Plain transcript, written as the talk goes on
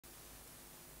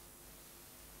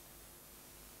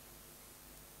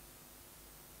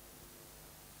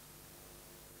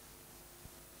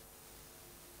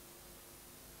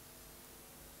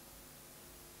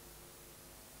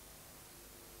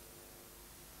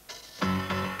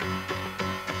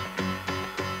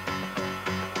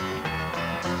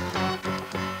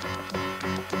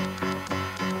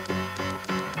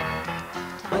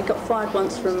got fired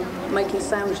once from making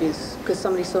sandwiches because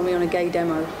somebody saw me on a gay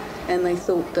demo and they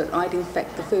thought that I'd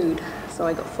infect the food, so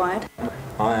I got fired.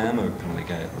 I am openly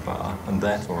gay at the bar, and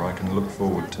therefore I can look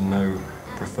forward to no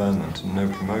preferment and no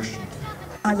promotion.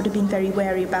 I would have been very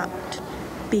wary about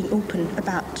being open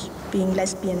about being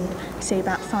lesbian, say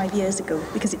about 5 years ago,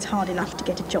 because it's hard enough to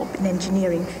get a job in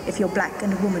engineering if you're black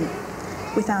and a woman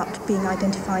without being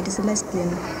identified as a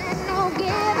lesbian.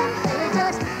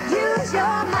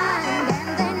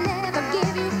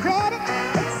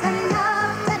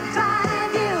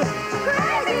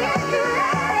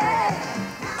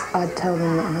 I'd tell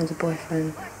them that I had a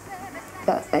boyfriend.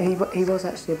 He was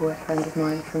actually a boyfriend of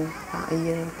mine from about a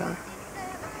year ago.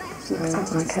 So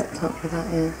I kept up with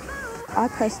that, yeah. I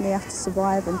personally have to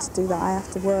survive, and to do that I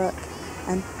have to work.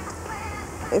 And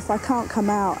if I can't come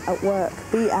out at work,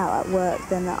 be out at work,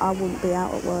 then I wouldn't be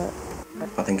out at work.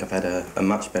 I think I've had a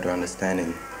much better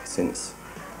understanding since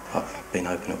I've been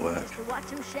open at work.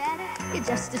 You're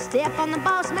just a step on the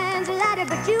boss man's ladder,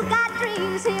 but you got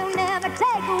dreams he'll never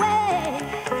take away.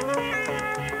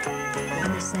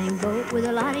 In the same boat with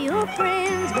a lot of your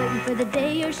friends, waiting for the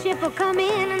day your ship will come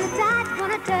in and the tide's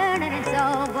gonna turn and it's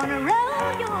all gonna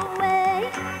roll your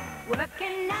way.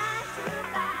 Working 9 to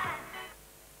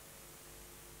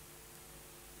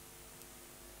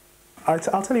 5.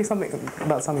 I'll tell you something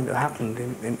about something that happened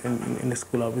in the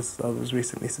school I was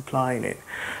recently supplying in.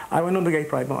 I went on the Gay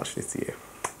Pride March this year,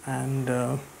 and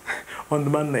on the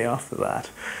Monday after that,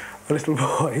 a little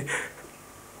boy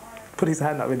put his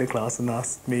hand up in the class and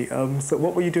asked me, so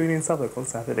what were you doing in Southwark on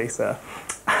Saturday, sir?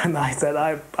 And I said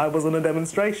I was on a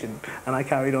demonstration, and I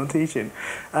carried on teaching.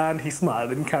 And he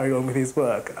smiled and carried on with his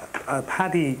work.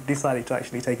 Had he decided to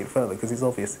actually take it further, because it's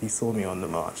obvious he saw me on the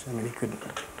march, I mean, he couldn't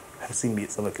have seen me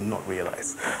at Southwark and not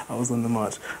realise I was on the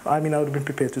march. I mean, I would have been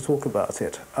prepared to talk about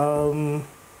it. And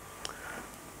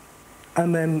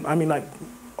then, I mean, like,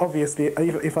 obviously,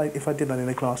 if I did that in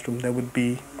a classroom, there would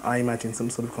be, I imagine, some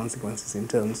sort of consequences in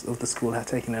terms of the school had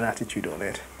taken an attitude on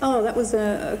it. Oh, that was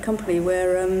a company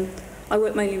where I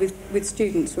worked mainly with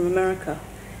students from America.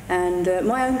 And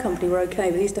my own company were okay,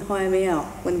 but they used to hire me out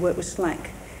when the work was slack.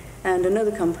 And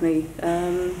another company,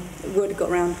 word had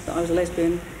got round that I was a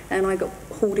lesbian, and I got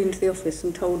hauled into the office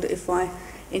and told that if I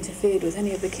interfered with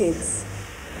any of the kids,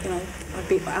 you know, I'd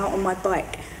be out on my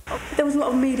bike. There was a lot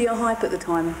of media hype at the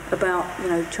time about, you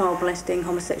know, child molesting,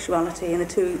 homosexuality, and the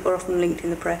two are often linked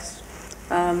in the press.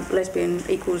 Lesbian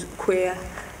equals queer,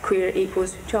 queer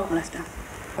equals child molester.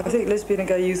 I think lesbian and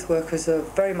gay youth workers are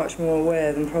very much more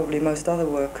aware than probably most other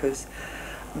workers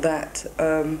that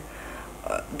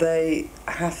they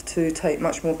have to take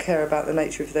much more care about the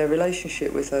nature of their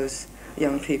relationship with those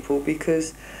young people,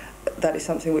 because that is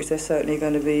something which they're certainly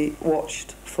going to be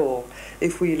watched for.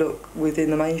 If we look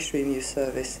within the mainstream youth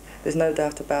service, there's no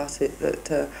doubt about it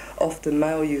that often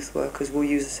male youth workers will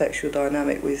use a sexual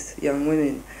dynamic with young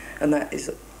women, and that is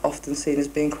often seen as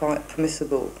being quite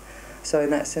permissible. So in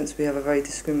that sense we have a very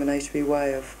discriminatory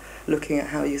way of looking at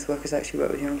how youth workers actually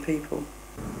work with young people.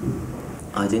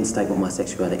 I didn't state what my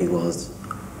sexuality was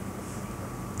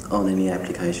on any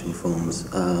application forms.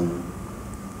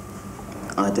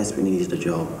 I desperately needed a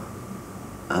job.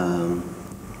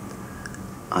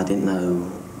 I didn't know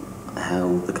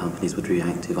how the companies would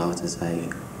react if I were to say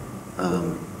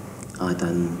I'd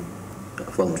done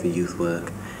voluntary youth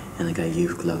work in a gay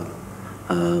youth club.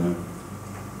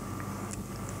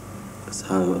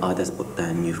 So I just put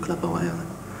down youth club or whatever,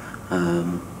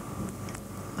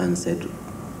 and said,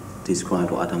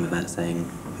 described what I'd done without saying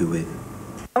who with.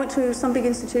 I went to some big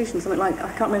institution, something like,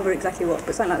 I can't remember exactly what,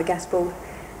 but something like the Gas Board,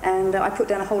 and I put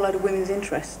down a whole load of women's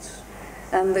interests.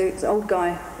 And the old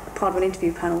guy, part of an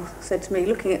interview panel, said to me,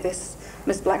 looking at this,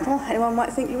 Miss Blackwell, anyone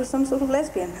might think you were some sort of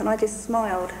lesbian. And I just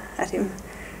smiled at him,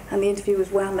 and the interview was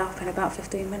wound up in about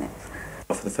 15 minutes.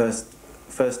 For the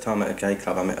first time at a gay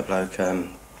club, I met a bloke,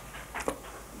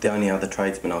 the only other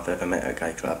tradesman I've ever met at a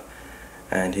gay club,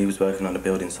 and he was working on a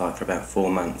building site for about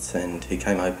 4 months, and he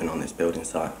came open on this building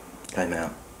site, came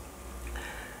out,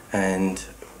 and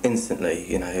instantly,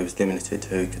 you know, he was limited to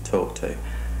who he could talk to,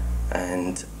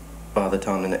 and by the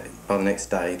next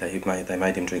day they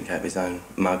made him drink out of his own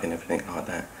mug and everything like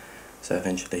that, so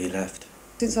eventually he left.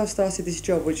 Since I've started this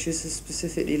job, which is a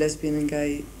specifically lesbian and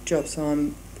gay job, so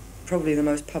I'm probably the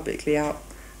most publicly out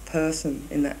person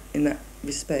in that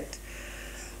respect,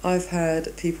 I've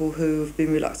had people who have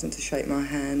been reluctant to shake my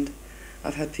hand.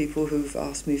 I've had people who've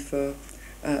asked me for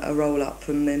a roll-up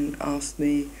and then asked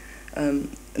me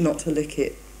not to lick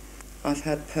it. I've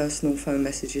had personal phone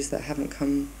messages that haven't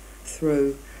come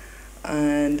through,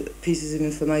 and pieces of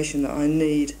information that I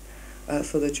need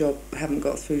for the job haven't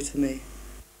got through to me.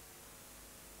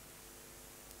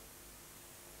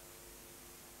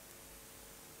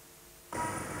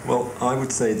 I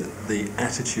would say that the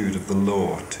attitude of the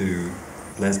law to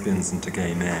lesbians and to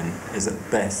gay men is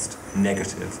at best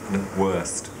negative and at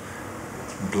worst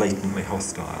blatantly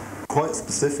hostile. Quite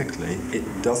specifically, it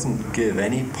doesn't give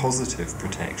any positive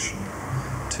protection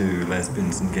to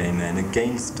lesbians and gay men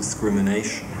against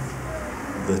discrimination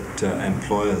that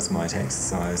employers might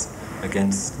exercise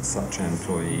against such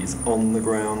employees on the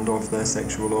ground of their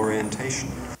sexual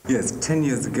orientation. Yes, 10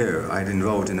 years ago I'd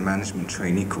enrolled in a management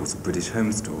trainee course at British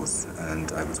Home Stores,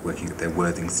 and I was working at their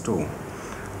Worthing store.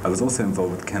 I was also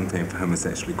involved with the campaign for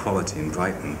homosexual equality in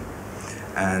Brighton,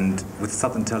 and with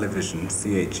Southern Television,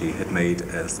 CHE had made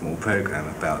a small programme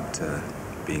about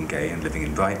being gay and living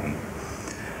in Brighton.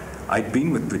 I'd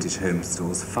been with British Home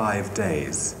Stores 5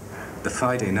 days. The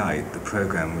Friday night the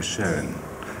programme was shown.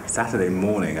 Saturday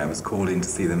morning I was called in to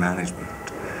see the management,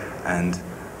 and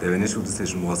their initial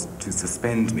decision was to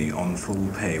suspend me on full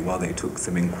pay while they took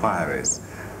some inquiries.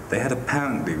 They had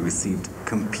apparently received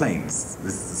complaints,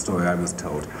 this is the story I was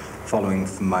told, following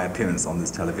from my appearance on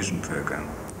this television programme.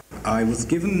 I was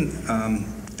given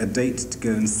a date to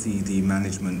go and see the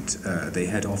management, the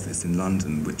head office in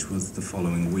London, which was the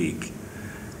following week.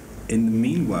 In the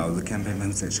meanwhile, the campaign for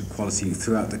homosexual equality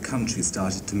throughout the country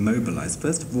started to mobilise.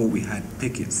 First of all, we had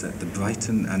pickets at the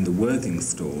Brighton and the Worthing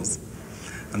stores,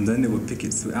 and then there were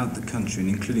pickets throughout the country, and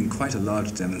including quite a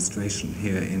large demonstration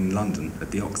here in London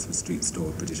at the Oxford Street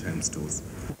store, British Home Stores.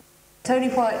 Tony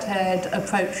Whitehead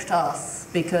approached us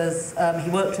because he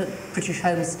worked at British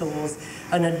Home Stores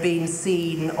and had been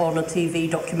seen on a TV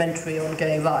documentary on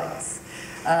gay rights,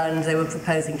 and they were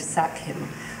proposing to sack him.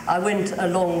 I went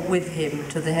along with him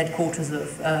to the headquarters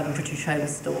of British Home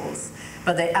Stores,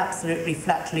 but they absolutely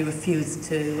flatly refused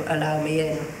to allow me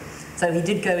in. So he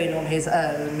did go in on his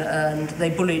own, and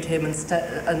they bullied him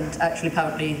and actually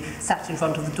apparently sat in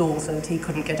front of the door so that he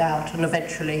couldn't get out, and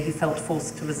eventually he felt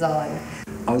forced to resign.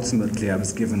 Ultimately, I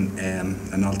was given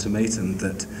an ultimatum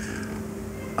that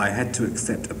I had to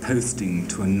accept a posting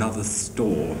to another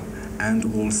store and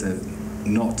also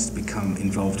not become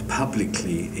involved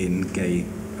publicly in gay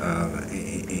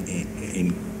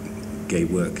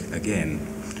work again.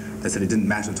 They said it didn't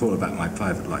matter at all about my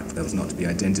private life. That was not to be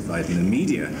identified in the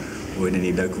media or in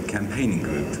any local campaigning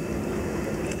group.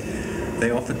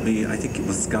 They offered me, I think it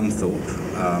was Scunthorpe,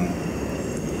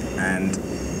 and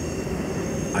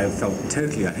I felt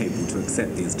totally unable to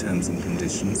accept these terms and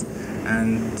conditions,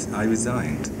 and I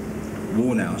resigned,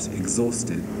 worn out,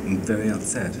 exhausted, and very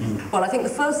upset. Well, I think the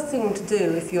first thing to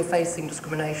do if you're facing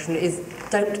discrimination is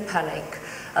don't panic.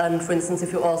 And for instance,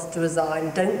 if you're asked to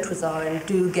resign, don't resign,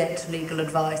 do get legal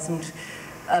advice and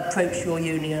approach your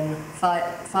union,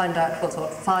 find out what's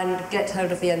what, get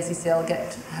hold of the NCCL,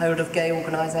 get hold of gay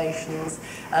organisations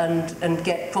and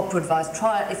get proper advice.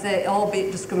 Try, if they are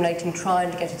discriminating, try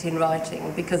and get it in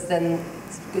writing, because then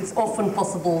it's often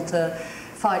possible to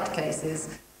fight cases.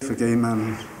 If a gay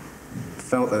man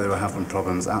felt that they were having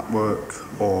problems at work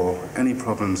or any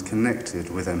problems connected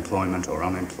with employment or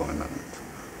unemployment,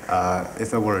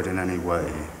 if they're worried in any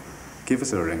way, give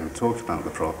us a ring and talk about the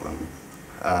problem,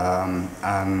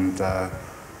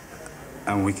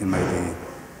 and we can maybe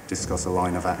discuss a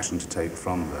line of action to take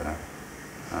from there.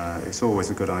 It's always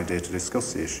a good idea to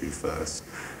discuss the issue first,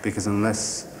 because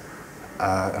unless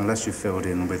you're filled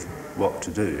in with what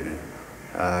to do,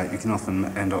 you can often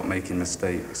end up making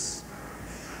mistakes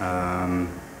and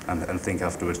think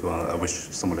afterwards, well, I wish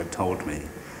someone had told me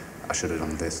I should have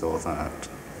done this or that.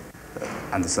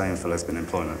 And the same for lesbian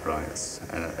employment rights.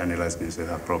 Any lesbians who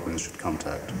have problems should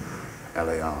contact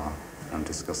LAR and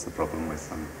discuss the problem with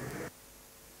them.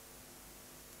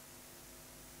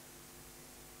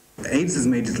 AIDS has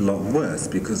made it a lot worse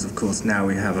because, of course, now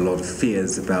we have a lot of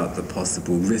fears about the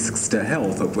possible risks to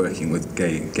health of working with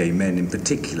gay men in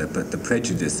particular, but the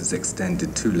prejudice is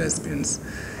extended to lesbians.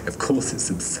 Of course, it's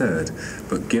absurd,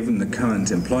 but given the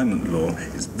current employment law,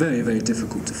 it's very, very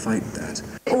difficult to fight that.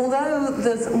 Although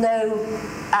there's no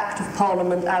Act of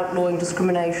Parliament outlawing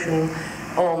discrimination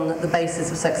on the basis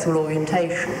of sexual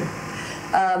orientation,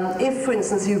 if, for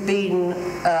instance, you've been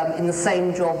in the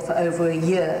same job for over a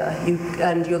year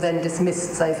and you're then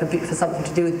dismissed, say, for something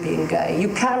to do with being gay, you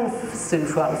can sue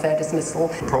for unfair dismissal.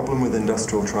 The problem with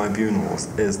industrial tribunals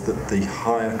is that the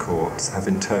higher courts have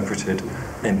interpreted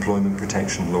employment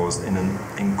protection laws in an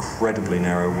incredibly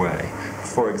narrow way.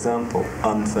 For example,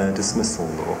 unfair dismissal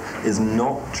law is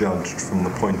not judged from the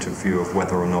point of view of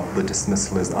whether or not the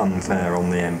dismissal is unfair on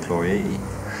the employee,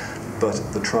 but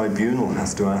the tribunal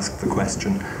has to ask the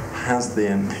question, has the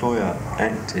employer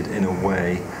acted in a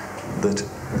way that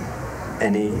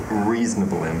any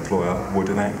reasonable employer would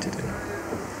have acted in?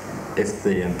 if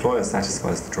the employer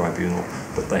satisfies the tribunal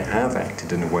that they have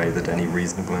acted in a way that any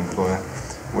reasonable employer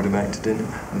would have acted in,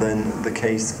 then the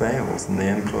case fails and the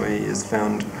employee is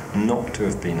found not to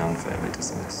have been unfairly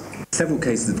dismissed. Several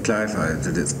cases have clarified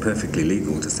that it's perfectly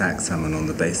legal to sack someone on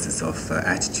the basis of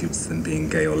attitudes than being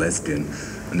gay or lesbian,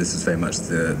 and this was very much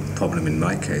the problem in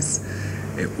my case.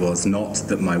 It was not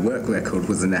that my work record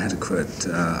was inadequate,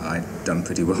 I'd done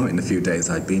pretty well in the few days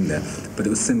I'd been there, but it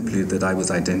was simply that I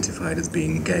was identified as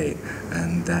being gay,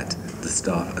 and that the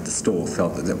staff at the store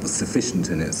felt that was sufficient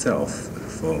in itself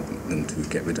for them to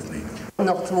get rid of me.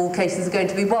 Not all cases are going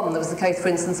to be one. There was the case, for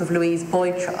instance, of Louise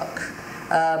Boychuk,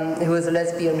 who was a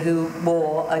lesbian who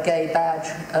wore a gay badge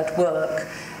at work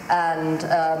and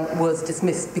was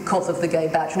dismissed because of the gay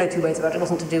badge. No two ways about it. It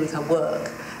wasn't to do with her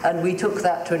work. And we took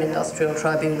that to an industrial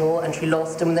tribunal, and she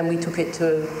lost, and then we took it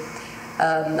to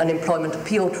an employment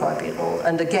appeal tribunal,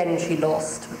 and again she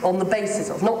lost on the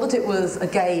basis of, not that it was a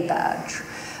gay badge,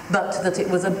 but that it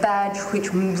was a badge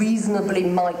which reasonably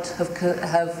might have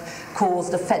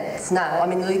caused offence. Now, I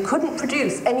mean, they couldn't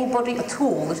produce anybody at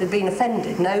all that had been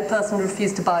offended. No person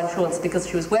refused to buy insurance because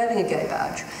she was wearing a gay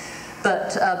badge.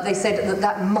 But they said that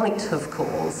that might have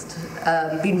caused,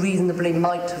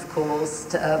 might have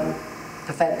caused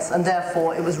offence, and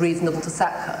therefore it was reasonable to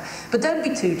sack her. But don't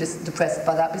be too depressed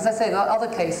by that, because I say there are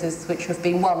other cases which have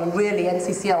been won, and really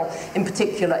NCCL in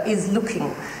particular is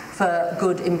looking for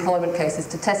good employment cases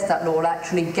to test that law and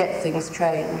actually get things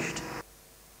changed.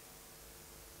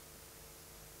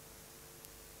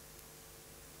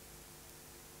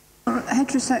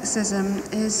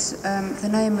 Heterosexism is the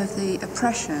name of the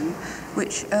oppression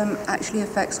which actually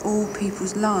affects all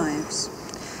people's lives.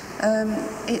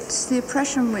 It's the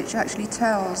oppression which actually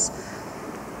tells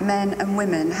men and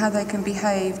women how they can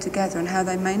behave together and how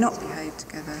they may not behave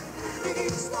together.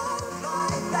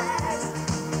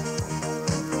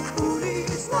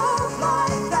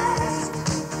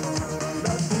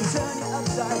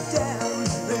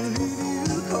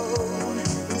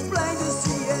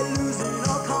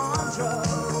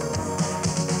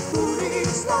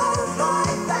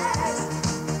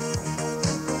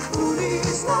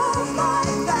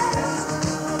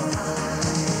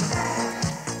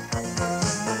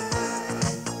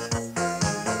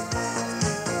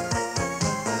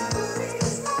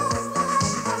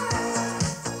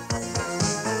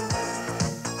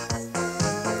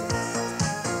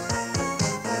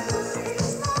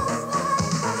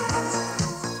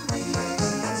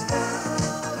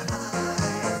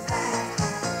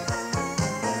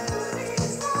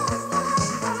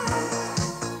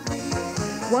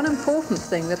 One important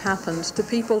thing that happens to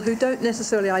people who don't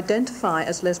necessarily identify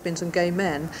as lesbians and gay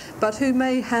men, but who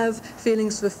may have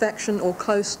feelings of affection or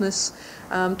closeness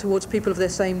towards people of their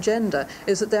same gender,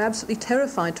 is that they're absolutely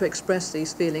terrified to express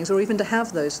these feelings or even to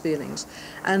have those feelings.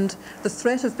 And the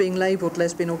threat of being labelled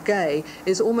lesbian or gay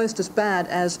is almost as bad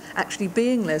as actually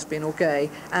being lesbian or gay,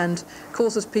 and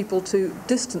causes people to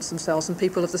distance themselves from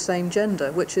people of the same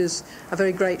gender, which is a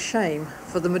very great shame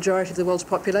for the majority of the world's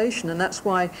population. And that's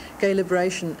why gay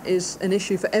liberation is an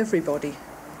issue for everybody,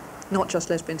 not just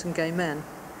lesbians and gay men.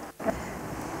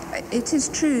 It is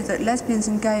true that lesbians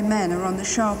and gay men are on the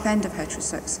sharp end of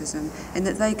heterosexism in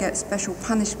that they get special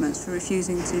punishments for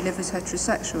refusing to live as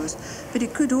heterosexuals. But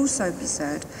it could also be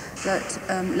said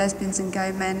that lesbians and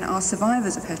gay men are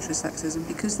survivors of heterosexism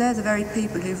because they're the very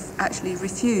people who've actually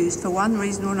refused for one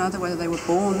reason or another, whether they were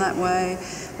born that way,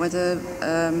 whether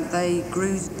they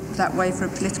grew that way for a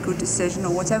political decision,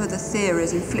 or whatever the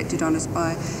theories inflicted on us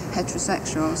by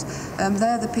heterosexuals.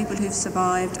 They're the people who've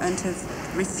survived and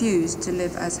have refused to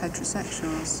live as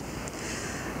heterosexuals.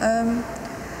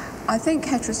 I think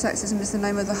heterosexism is the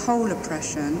name of the whole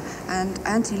oppression, and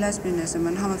anti-lesbianism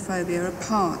and homophobia are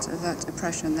part of that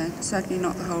oppression. They're certainly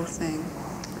not the whole thing.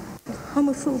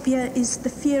 Homophobia is the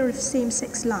fear of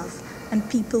same-sex love and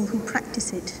people who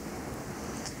practice it.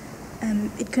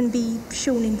 It can be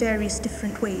shown in various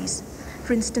different ways.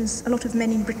 For instance, a lot of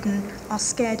men in Britain are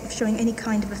scared of showing any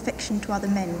kind of affection to other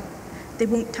men. They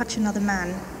won't touch another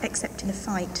man except in a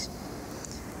fight.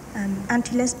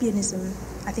 Anti-lesbianism,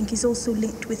 I think, is also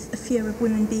linked with a fear of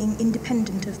women being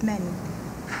independent of men.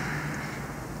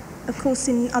 Of course,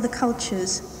 in other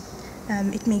cultures,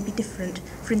 it may be different.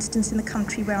 For instance, in the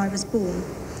country where I was born,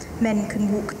 men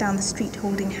can walk down the street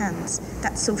holding hands.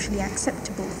 That's socially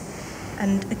acceptable.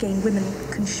 And again, women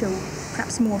can show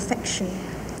perhaps more affection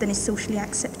than is socially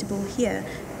acceptable here.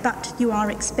 But you are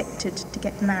expected to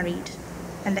get married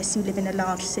unless you live in a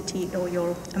large city or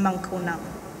you're a monk or nun.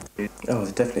 I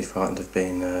was definitely frightened of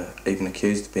being even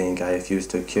accused of being gay. If you was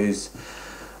to accuse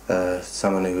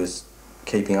someone who was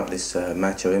keeping up this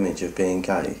macho image of being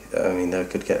gay, I mean, they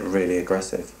could get really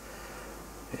aggressive.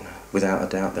 without a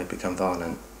doubt they become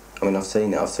violent. I mean, I've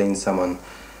seen it. I've seen someone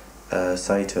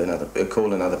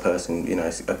call another person, you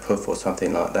know, a puff or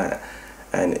something like that,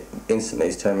 and instantly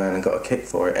he's turned around and got a kick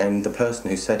for it, and the person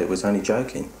who said it was only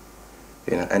joking,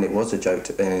 you know, and it was a joke,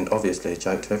 and obviously a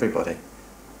joke to everybody.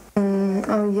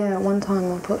 Oh yeah, one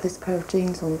time I put this pair of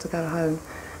jeans on to go home,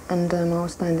 and I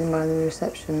was standing by the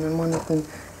reception, and one of them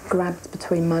grabbed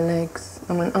between my legs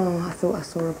and went, "Oh, I thought I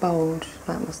saw a bulge."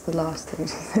 That was the last thing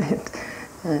she said.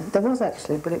 There was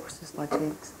actually, but it was just my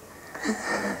cheeks.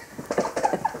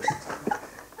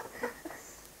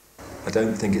 I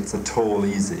don't think it's at all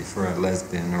easy for a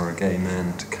lesbian or a gay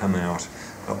man to come out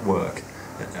at work,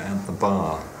 at the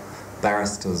bar.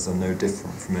 Barristers are no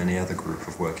different from any other group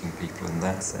of working people in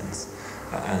that sense,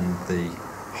 and the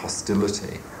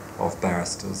hostility of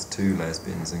barristers to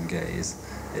lesbians and gays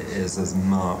is as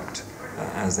marked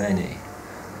as any.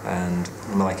 And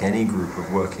like any group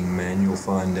of working men, you'll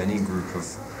find any group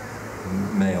of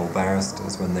male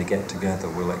barristers, when they get together,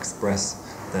 will express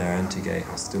their anti-gay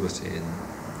hostility in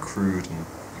crude and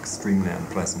extremely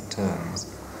unpleasant terms,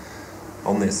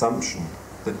 on the assumption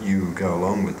that you go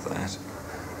along with that,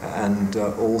 and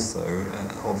also,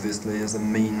 obviously, as a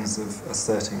means of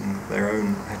asserting their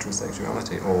own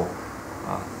heterosexuality, or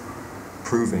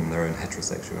proving their own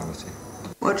heterosexuality.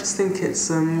 Well, I just think it's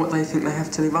what they think they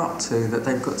have to live up to, that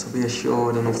they've got to be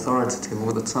assured and authoritative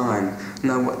all the time,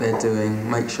 know what they're doing,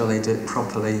 make sure they do it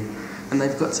properly, and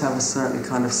they've got to have a certain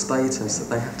kind of status that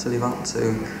they have to live up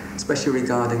to, especially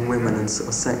regarding women and sort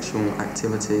of sexual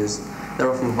activities. They're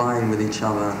often vying with each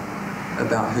other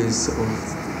about who sort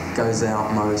of goes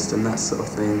out most and that sort of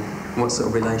thing, what sort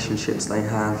of relationships they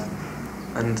have,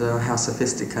 and how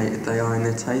sophisticated they are in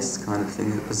their tastes, kind of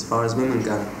thing, as far as women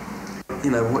go. You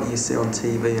know, what you see on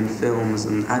TV and films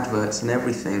and adverts and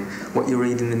everything, what you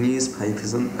read in the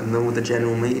newspapers and all the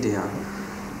general media,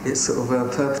 it sort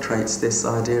of perpetrates this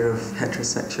idea of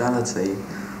heterosexuality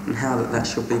and how that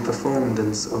should be performed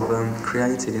and sort of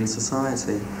created in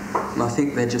society. And I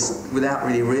think they're just, without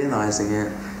really realising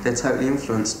it, they're totally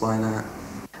influenced by that.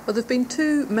 Well, there have been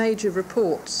two major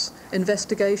reports,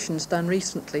 investigations done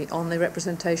recently on the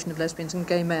representation of lesbians and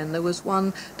gay men. There was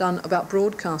one done about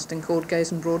broadcasting called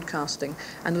Gays and Broadcasting,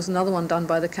 and there was another one done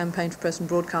by the Campaign for Press and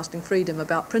Broadcasting Freedom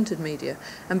about printed media.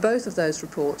 And both of those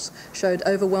reports showed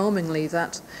overwhelmingly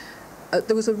that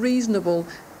there was a reasonable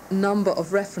number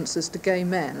of references to gay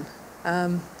men,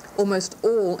 almost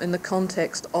all in the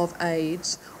context of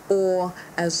AIDS, or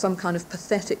as some kind of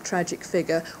pathetic, tragic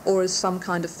figure, or as some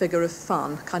kind of figure of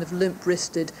fun, kind of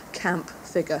limp-wristed camp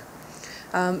figure.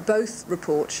 Both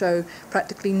reports show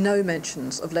practically no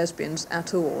mentions of lesbians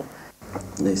at all.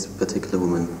 This particular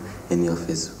woman in the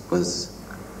office was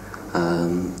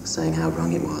saying how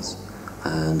wrong it was,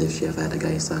 and if she ever had a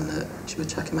gay son, that she would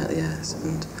chuck him out the ass,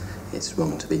 and it's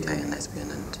wrong to be gay and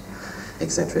lesbian, and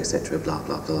etc., blah,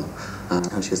 blah, blah.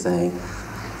 And she was saying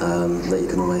that you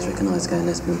can always recognise gay and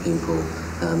lesbian people.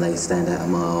 They stand out a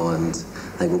mile and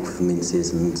they walk for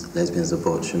minces, and lesbians are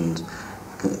butch and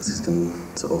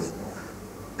can sort of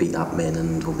beat up men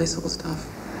and all this sort of stuff.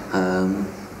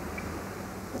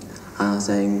 I was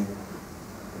saying,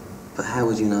 but how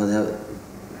would you know that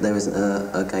there isn't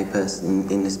a gay person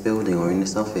in this building or in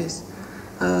this office?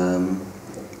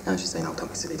 And she's saying, "Oh, don't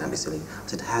be silly, don't be silly." I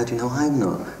said, "How do you know I'm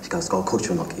not?" She goes, "Oh, of course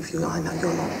you're not, if you I know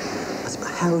you're not." I said, "But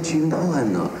how do you know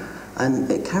I'm not?" And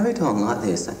it carried on like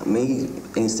this, me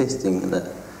insisting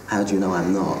that, "How do you know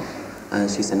I'm not?" And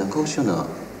she said, "Of course you're not."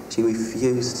 She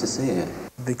refused to see it.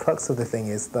 The crux of the thing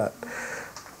is that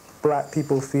black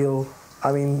people feel,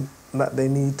 that they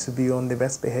need to be on their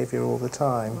best behaviour all the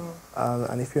time.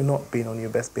 And if you're not being on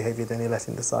your best behaviour, then you're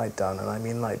letting the side down.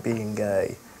 And like being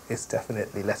gay is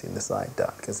definitely letting the side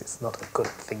down, because it's not a good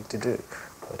thing to do,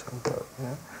 quote unquote.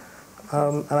 Yeah?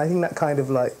 And I think that kind of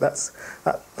that's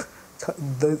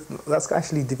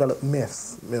actually developed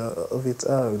myths, of its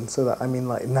own. So that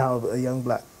now a young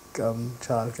black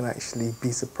child can actually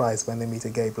be surprised when they meet a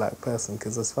gay black person,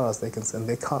 because as far as they're concerned,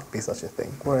 there can't be such a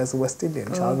thing. Whereas a West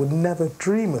Indian child would never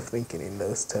dream of thinking in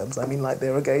those terms.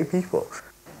 There are gay people.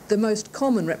 The most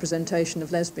common representation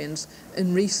of lesbians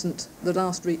in the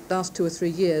last 2 or 3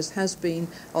 years has been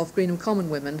of Greenham Common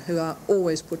women, who are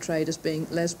always portrayed as being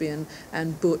lesbian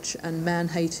and butch and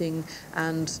man-hating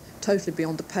and totally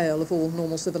beyond the pale of all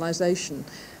normal civilization.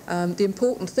 The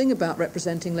important thing about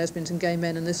representing lesbians and gay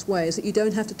men in this way is that you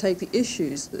don't have to take the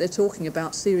issues that they're talking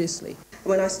about seriously.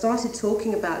 When I started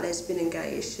talking about lesbian and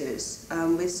gay issues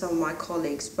with some of my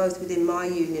colleagues, both within my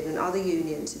union and other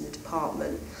unions in the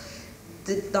department,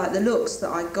 the looks that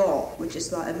I got were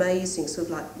just like amazing, sort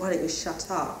of like, why don't you shut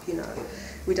up, you know?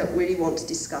 We don't really want to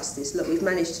discuss this. Look, we've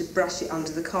managed to brush it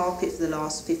under the carpet for the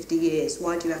last 50 years.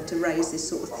 Why do you have to raise this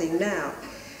sort of thing now?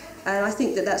 And I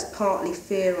think that that's partly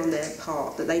fear on their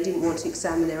part, that they didn't want to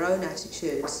examine their own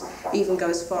attitudes, even go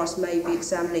as far as maybe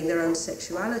examining their own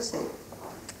sexuality.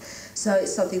 So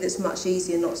it's something that's much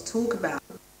easier not to talk about.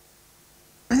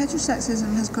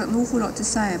 Heterosexism has got an awful lot to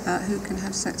say about who can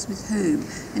have sex with whom,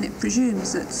 and it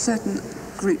presumes that certain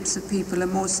groups of people are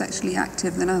more sexually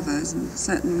active than others, and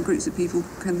certain groups of people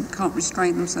can't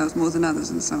restrain themselves more than others,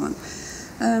 and so on.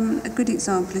 A good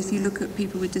example, if you look at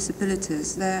people with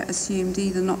disabilities, they're assumed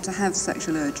either not to have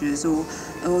sexual urges or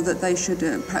that they should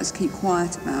perhaps keep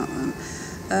quiet about them.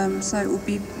 So it would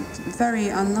be very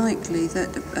unlikely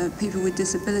that people with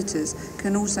disabilities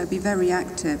can also be very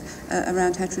active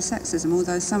around heterosexism,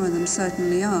 although some of them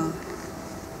certainly are.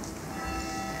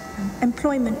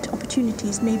 Employment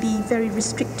opportunities may be very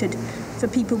restricted for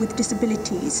people with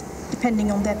disabilities,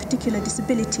 depending on their particular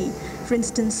disability. For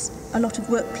instance, a lot of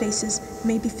workplaces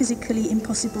may be physically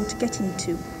impossible to get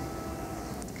into.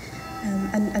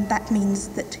 And that means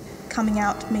that coming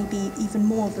out may be even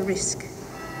more of a risk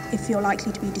if you're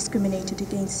likely to be discriminated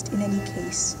against in any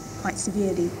case, quite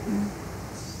severely.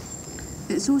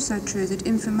 It's also true that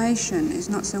information is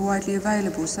not so widely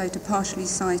available, say, to partially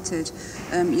sighted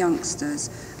youngsters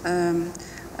and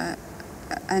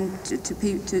to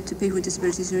people with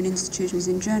disabilities who are in institutions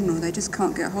in general. They just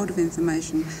can't get hold of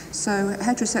information. So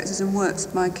heterosexism works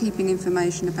by keeping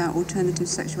information about alternative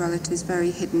sexualities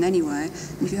very hidden anyway.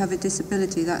 And if you have a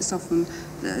disability, that's often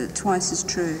twice as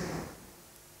true.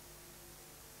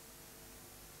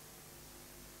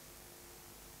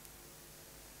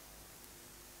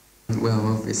 Well,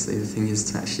 obviously the thing is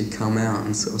to actually come out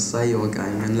and sort of say you're gay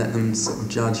and let them sort of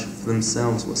judge for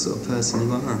themselves what sort of person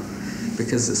you are.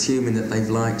 Because assuming that they've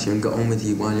liked you and got on with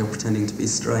you while you're pretending to be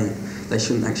straight, they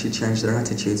shouldn't actually change their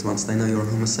attitudes once they know you're a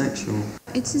homosexual.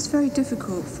 It is very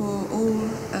difficult for all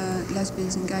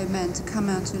lesbians and gay men to come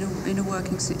out in a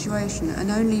working situation,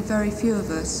 and only very few of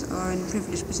us are in a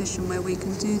privileged position where we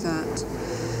can do that.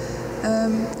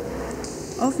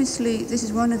 Obviously, this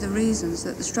is one of the reasons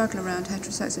that the struggle around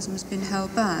heterosexism has been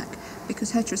held back,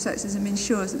 because heterosexism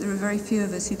ensures that there are very few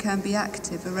of us who can be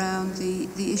active around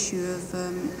the issue of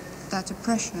that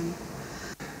oppression.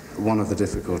 One of the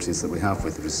difficulties that we have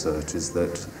with the research is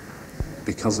that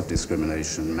because of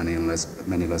discrimination, many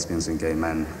lesbians and gay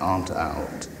men aren't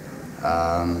out,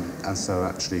 and so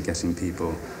actually getting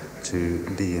people to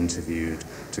be interviewed,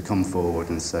 to come forward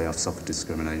and say, I've suffered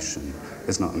discrimination,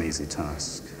 is not an easy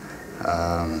task.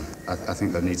 I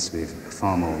think there needs to be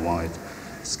far more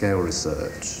wide-scale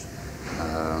research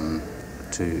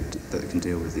that can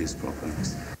deal with these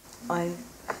problems. I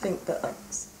think that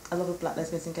a lot of black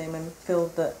lesbians and gay men feel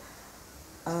that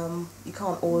you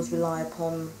can't always rely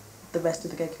upon the rest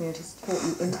of the gay community to support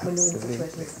you when you're in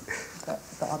situations that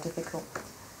are difficult.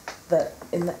 That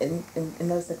in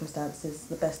those circumstances,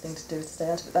 the best thing to do is to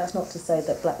stay out of it. That's not to say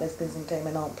that black lesbians and gay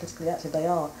men aren't politically active, they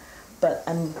are.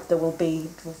 And there will be,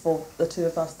 for the two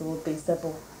of us, there will be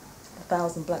several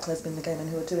thousand black lesbians and gay men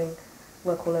who are doing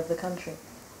work all over the country.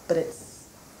 But it's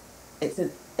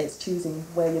choosing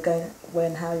where you're going, where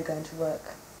and how you're going to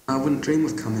work. I wouldn't dream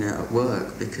of coming out at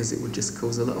work because it would just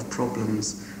cause a lot of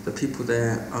problems. The people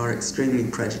there are extremely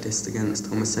prejudiced against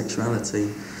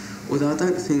homosexuality, although I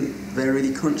don't think they're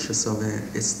really conscious of it.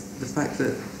 It's the fact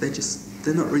that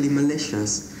they're not really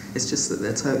malicious, it's just that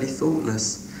they're totally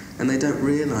thoughtless. And they don't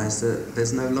realise that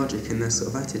there's no logic in their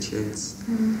sort of attitudes.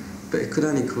 But it could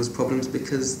only cause problems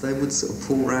because they would sort of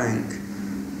pull rank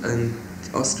and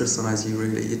ostracise you,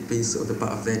 really. You'd be sort of the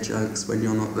butt of their jokes when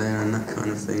you're not there and that kind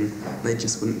of thing. They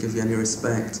just wouldn't give you any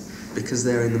respect because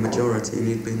they're in the majority and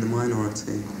you'd be in the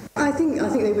minority. I think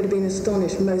they would have been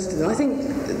astonished, most of them. I think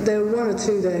there were one or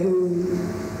two there who,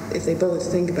 if they bothered to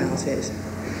think about it,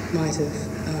 might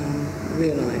have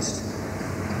realised.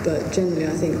 But generally,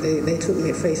 I think they took me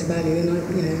at face value, and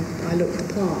I looked the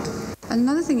part.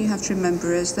 Another thing you have to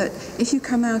remember is that if you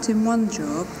come out in one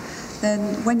job,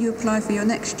 then when you apply for your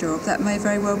next job, that may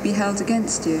very well be held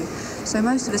against you. So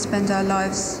most of us spend our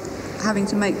lives having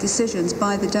to make decisions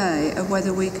by the day of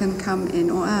whether we can come in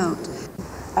or out.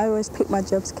 I always pick my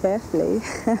jobs carefully,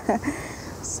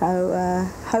 so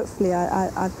hopefully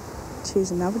I'd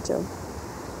choose another job.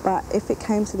 But if it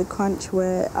came to the crunch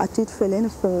where I did fill in a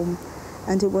form,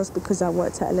 and it was because I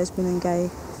worked at a lesbian and gay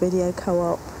video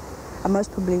co-op, I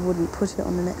most probably wouldn't put it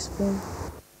on the next form.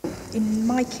 In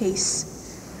my case,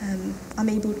 I'm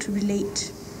able to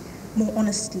relate more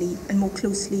honestly and more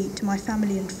closely to my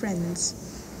family and friends.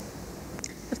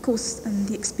 Of course,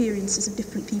 the experiences of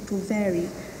different people vary,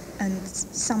 and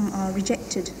some are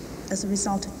rejected as a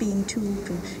result of being too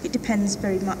open. It depends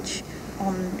very much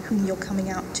on whom you're coming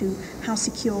out to, how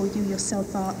secure you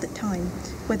yourself are at the time,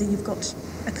 whether you've got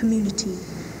a community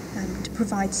to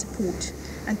provide support.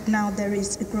 And now there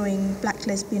is a growing black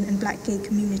lesbian and black gay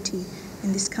community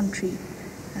in this country,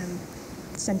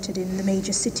 centred in the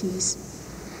major cities,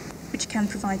 which can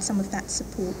provide some of that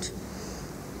support.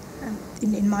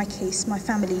 In my case, my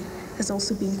family has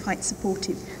also been quite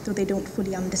supportive, though they don't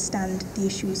fully understand the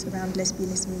issues around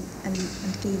lesbianism and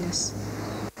gayness.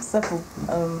 Several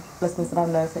lesbians that I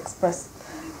know have expressed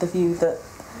the view that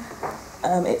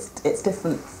it's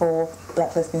different for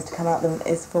black lesbians to come out than it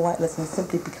is for white lesbians,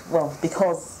 simply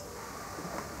because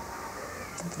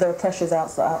there are pressures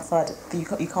outside. You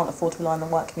can't afford to rely on the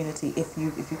white community if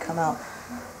you come out,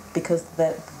 because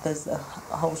there's a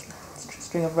whole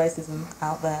string of racism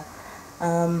out there,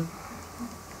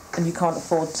 and you can't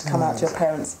afford to come out to your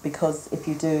parents, because if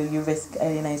you do, you risk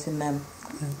alienating them.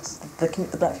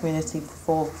 The black community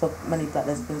for many black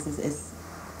lesbians is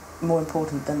more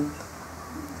important than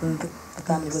the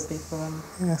family would be for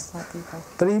white people.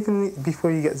 But even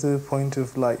before you get to the point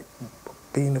of like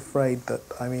being afraid that,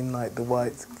 the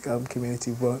white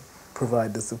community won't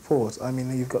provide the support,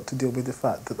 you've got to deal with the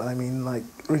fact that,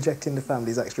 rejecting the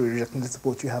family is actually rejecting the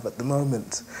support you have at the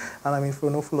moment. And for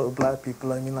an awful lot of black people,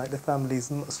 the family is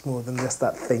much more than just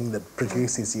that thing that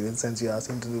produces you and sends you out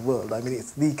into the world.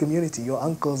 It's the community. Your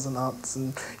uncles and aunts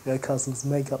and cousins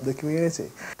make up the community.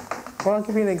 Well, I'll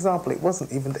give you an example. It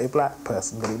wasn't even a black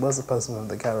person, but it was a person from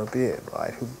the Caribbean,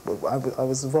 right? I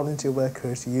was a volunteer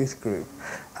worker at a youth group,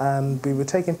 and we were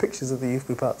taking pictures of the youth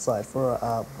group outside for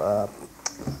our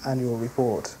annual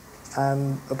report.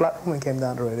 And a black woman came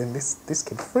down the road, and this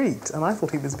kid freaked, and I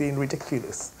thought he was being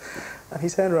ridiculous. And he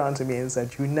turned around to me and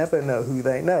said, "You never know who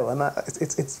they know," and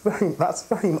that's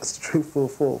very much true for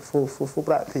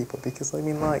black people, because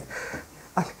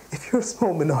if you're a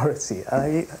small minority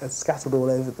scattered all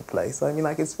over the place,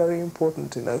 it's very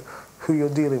important to know who you're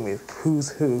dealing with,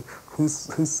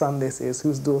 whose son this is,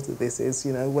 whose daughter this is,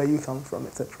 where you come from,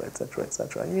 etc., etc.,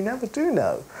 etc. And you never do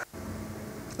know.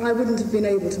 I wouldn't have been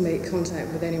able to make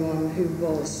contact with anyone who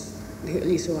at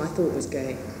least who I thought was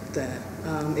gay there.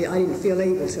 I didn't feel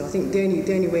able to. I think the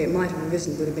only way it might have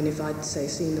arisen would have been if I'd, say,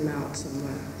 seen them out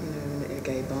somewhere, in a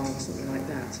gay bar or something like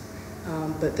that.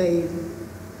 But they,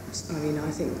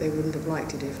 I think they wouldn't have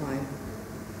liked it if I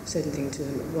said anything to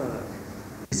them at work.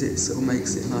 It sort of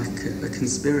makes it like a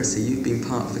conspiracy. You've been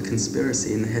part of the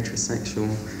conspiracy in the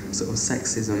heterosexual sort of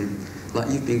sexism. Like,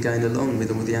 you've been going along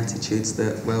with all the attitudes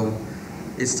that, well,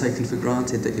 it's taken for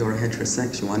granted that you're a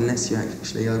heterosexual unless you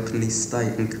actually openly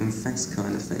state and confess,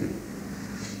 kind of thing.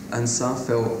 And so I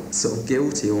felt sort of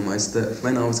guilty almost that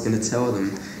when I was going to tell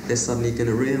them, they're suddenly going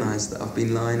to realise that I've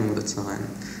been lying all the time.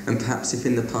 And perhaps if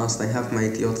in the past they have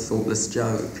made the odd thoughtless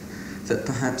joke, that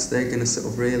perhaps they're going to sort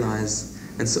of realise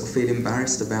and sort of feel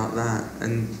embarrassed about that.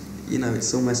 And,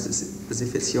 it's almost as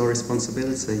if it's your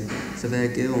responsibility for their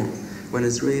guilt, when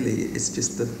as really it's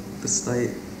just the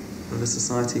state of the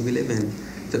society we live in,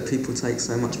 that people take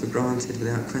so much for granted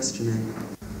without questioning.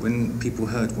 When people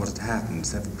heard what had happened,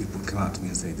 several people would come out to me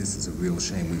and say, "This is a real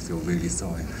shame, we feel really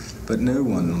sorry." But no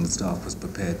one on the staff was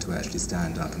prepared to actually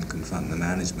stand up and confront the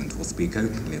management or speak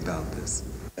openly about this.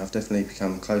 I've definitely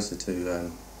become closer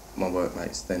to my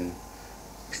workmates than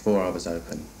before I was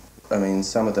open.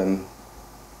 Some of them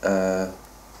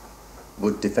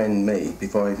would defend me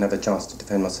before I even have a chance to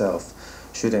defend myself,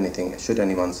 should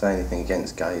anyone say anything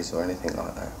against gays or anything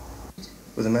like that.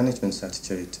 Well, the management's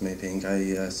attitude to me being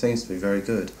gay seems to be very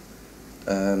good.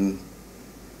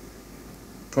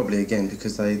 Probably, again,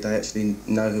 because they actually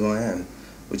know who I am,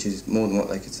 which is more than what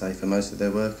they could say for most of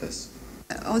their workers.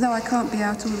 Although I can't be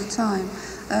out all the time,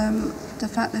 the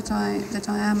fact that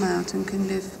I am out and can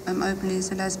live openly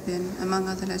as a lesbian among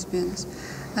other lesbians,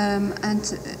 and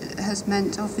has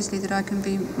meant obviously that I can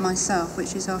be myself,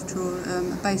 which is after all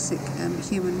a basic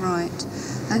human right,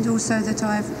 and also that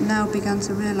I've now begun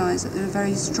to realise that there are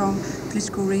very strong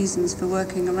political reasons for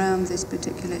working around this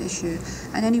particular issue.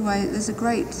 And anyway, there's a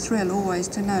great thrill always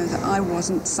to know that I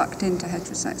wasn't sucked into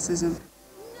heterosexism.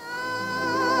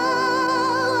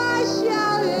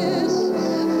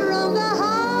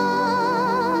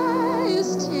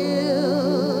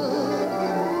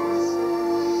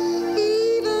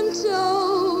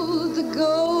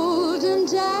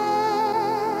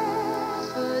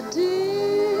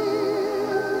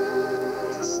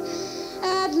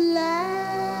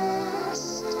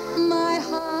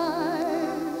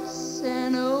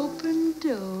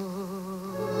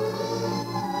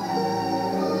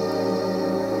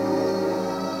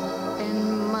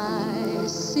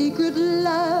 secret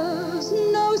love's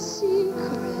no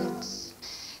secret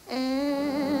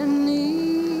anymore.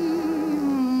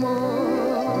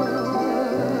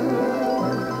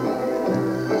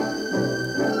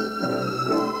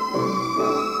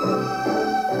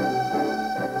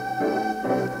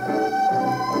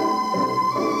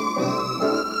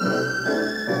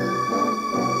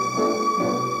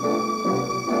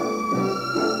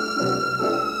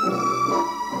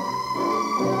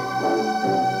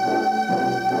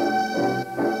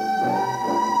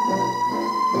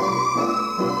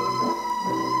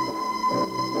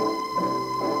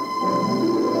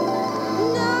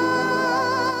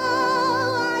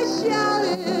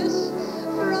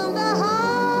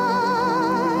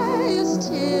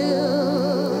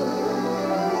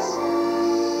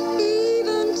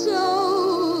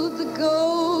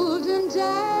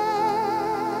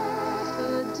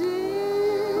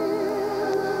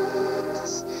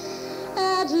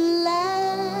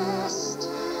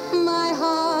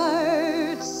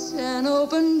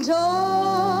 Open door.